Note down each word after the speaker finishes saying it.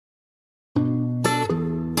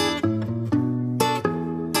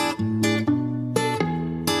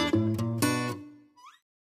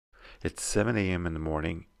It's 7 a.m. in the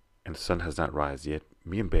morning, and the sun has not risen yet.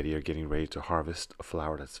 Me and Betty are getting ready to harvest a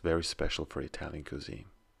flower that's very special for Italian cuisine.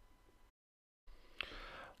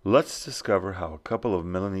 Let's discover how a couple of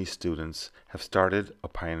Milanese students have started a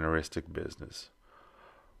pioneeristic business.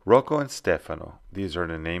 Rocco and Stefano, these are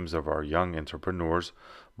the names of our young entrepreneurs,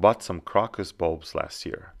 bought some crocus bulbs last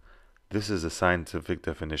year. This is the scientific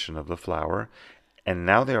definition of the flower, and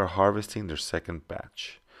now they are harvesting their second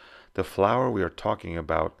batch. The flower we are talking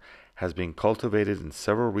about has been cultivated in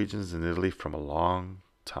several regions in Italy from a long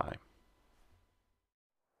time.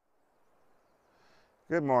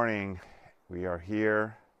 Good morning. We are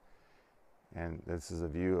here, and this is a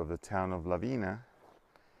view of the town of Lavina,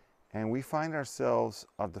 and we find ourselves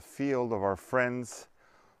at the field of our friends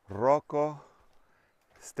Rocco,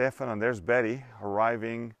 Stefano, and there's Betty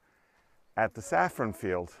arriving at the saffron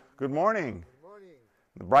field. Good morning. Good morning.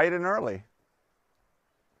 Bright and early.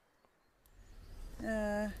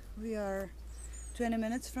 We are 20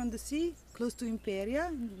 minutes from the sea, close to Imperia,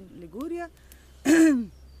 in Liguria.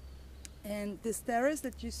 And this terrace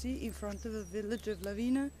that you see in front of the village of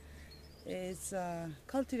Lavina is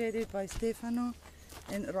cultivated by Stefano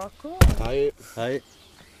and Rocco. Hi. Hi.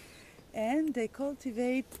 And they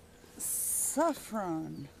cultivate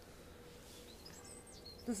saffron.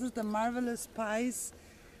 This is the marvelous spice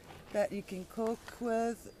that you can cook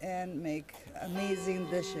with and make amazing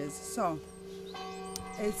dishes. So,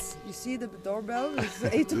 you see the doorbell, it's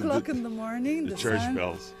 8 o'clock in the morning. The church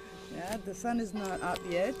bells. Yeah, the sun is not up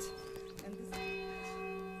yet. And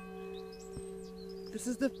this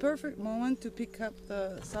is the perfect moment to pick up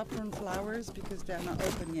the saffron flowers because they're not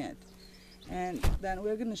open yet. And then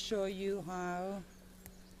we're going to show you how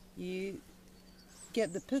you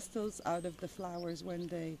get the pistils out of the flowers when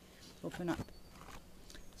they open up.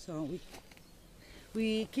 So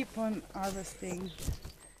we keep on harvesting.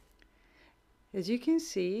 As you can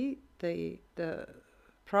see, the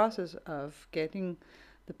process of getting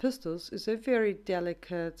the pistils is a very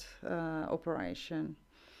delicate operation.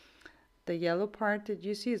 The yellow part that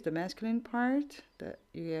you see is the masculine part that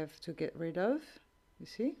you have to get rid of, you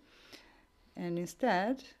see? And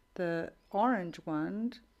instead, the orange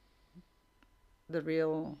one,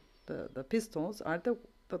 the pistils are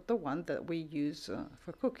the one that we use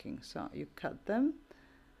for cooking. So you cut them,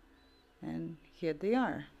 and here they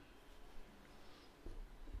are.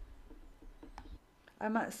 I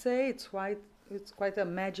must say it's quite a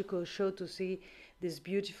magical show to see these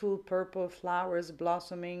beautiful purple flowers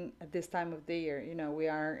blossoming at this time of the year. You know, we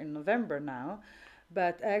are in November now,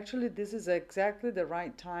 but actually this is exactly the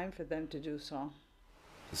right time for them to do so.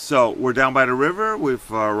 So we're down by the river with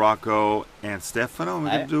Rocco and Stefano, and we're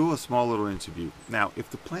going to do a small little interview. Now, if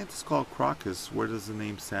the plant is called crocus, where does the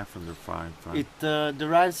name saffron derive from? It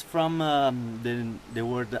derives from the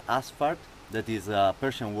word asphalt, that is a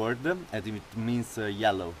Persian word, and it means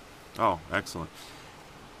yellow. Oh, excellent.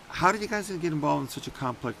 How did you guys get involved in such a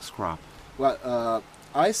complex crop? Well,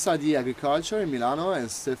 I study agriculture in Milano,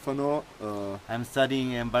 and Stefano... I'm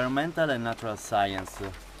studying environmental and natural science.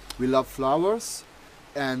 We love flowers,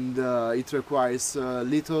 and it requires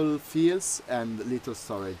little fields and little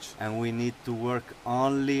storage. And we need to work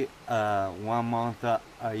only 1 month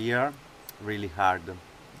a year, really hard.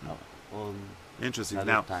 Interesting.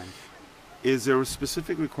 Now, is there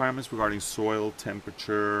specific requirements regarding soil,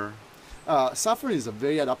 temperature? Saffron is a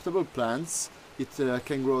very adaptable plant. It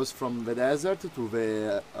can grow from the desert to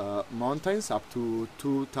the mountains up to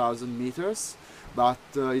 2,000 meters, but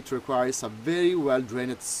it requires a very well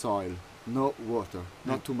drained soil. No water,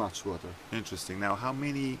 not too much water. Interesting. Now, how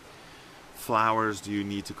many flowers do you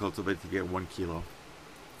need to cultivate to get 1 kilo?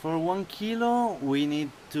 For 1 kilo, we need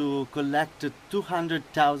to collect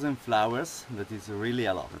 200,000 flowers. That is really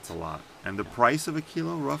a lot. That's a lot. And the price of a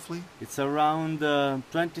kilo, roughly? It's around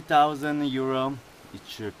 20,000 euro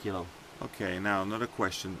each kilo. Okay, now another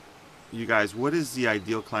question. You guys, what is the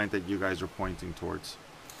ideal client that you guys are pointing towards?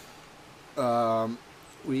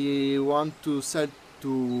 We want to sell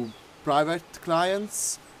to private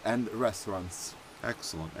clients and restaurants.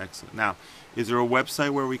 Excellent, excellent. Now, is there a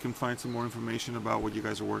website where we can find some more information about what you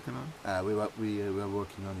guys are working on? We are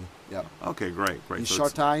working on it. Yeah. Okay, great, great. In so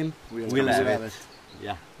short time, we'll have it.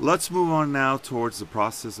 Yeah. Let's move on now towards the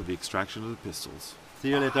process of the extraction of the pistils. See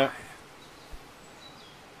you later.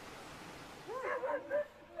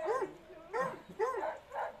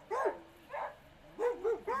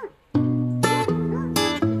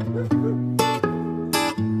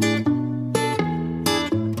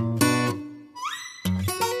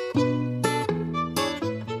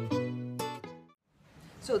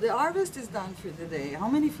 So the harvest is done for the day. How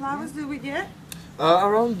many flowers did we get?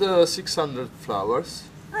 Around 600 flowers.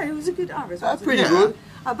 Oh, it was a good harvest. Pretty good.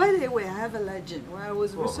 By the way, I have a legend. When I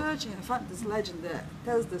was researching, I found this legend that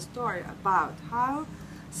tells the story about how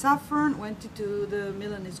saffron went into the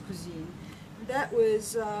Milanese cuisine. That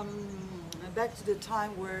was back to the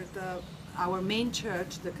time where our main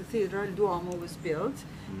church, the Cathedral Duomo, was built.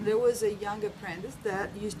 There was a young apprentice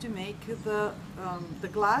that used to make the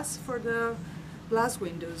glass for the glass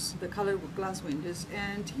windows, the colored glass windows,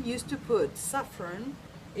 and he used to put saffron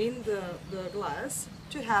in the glass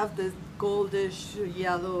to have the goldish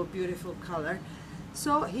yellow beautiful color.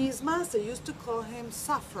 So his master used to call him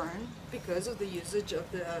saffron because of the usage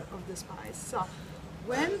of the spice. So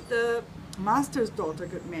when the master's daughter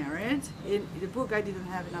got married, the poor guy didn't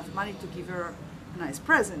have enough money to give her a nice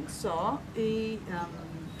present, so he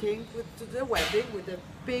came to the wedding with a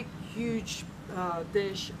big huge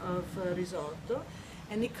dish of risotto,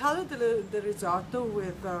 and he colored the risotto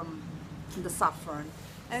with the saffron.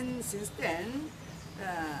 And since then,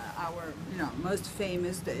 our most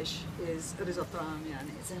famous dish is risotto alla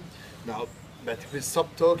milanese. Now, Betty, please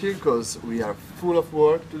stop talking because we are full of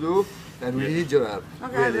work to do and we need your help.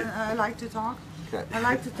 Okay, really. I like to talk. Okay. I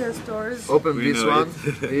like to tell stories. Open We this know one,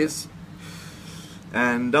 it. please.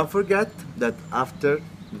 And don't forget that after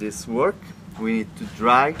this work, we need to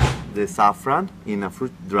dry the saffron in a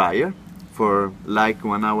fruit dryer for like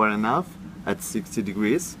 1 hour and a half at 60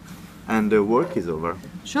 degrees, and the work is over.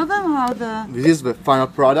 Show them how the... This is the final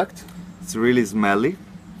product. It's really smelly.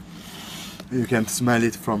 You can smell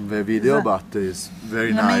it from the video, Is but it's very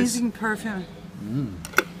an nice. amazing perfume.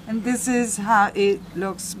 And this is how it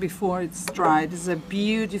looks before it's dried. It's a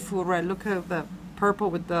beautiful red. Look at the purple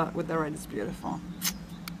with the red. It's beautiful.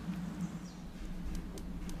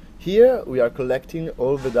 Here we are collecting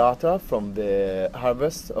all the data from the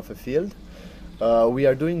harvest of a field. We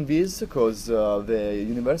are doing this because the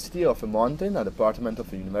University of Mountain, a department of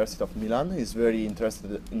the University of Milan, is very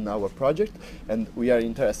interested in our project, and we are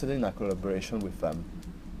interested in a collaboration with them.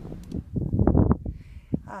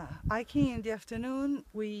 Hiking in the afternoon,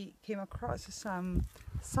 we came across some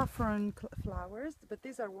saffron flowers, but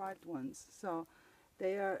these are wild ones. So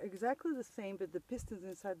they are exactly the same, but the pistils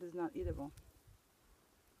inside is not eatable.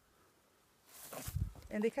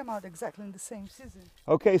 And they come out exactly in the same season.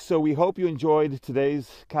 Okay, so we hope you enjoyed today's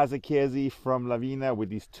CasaChiesi from Lavina with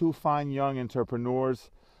these two fine young entrepreneurs,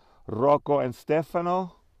 Rocco and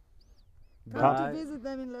Stefano. Come to visit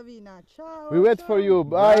them in Lavina. Ciao. We wait ciao. for you.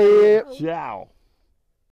 Bye. Ciao.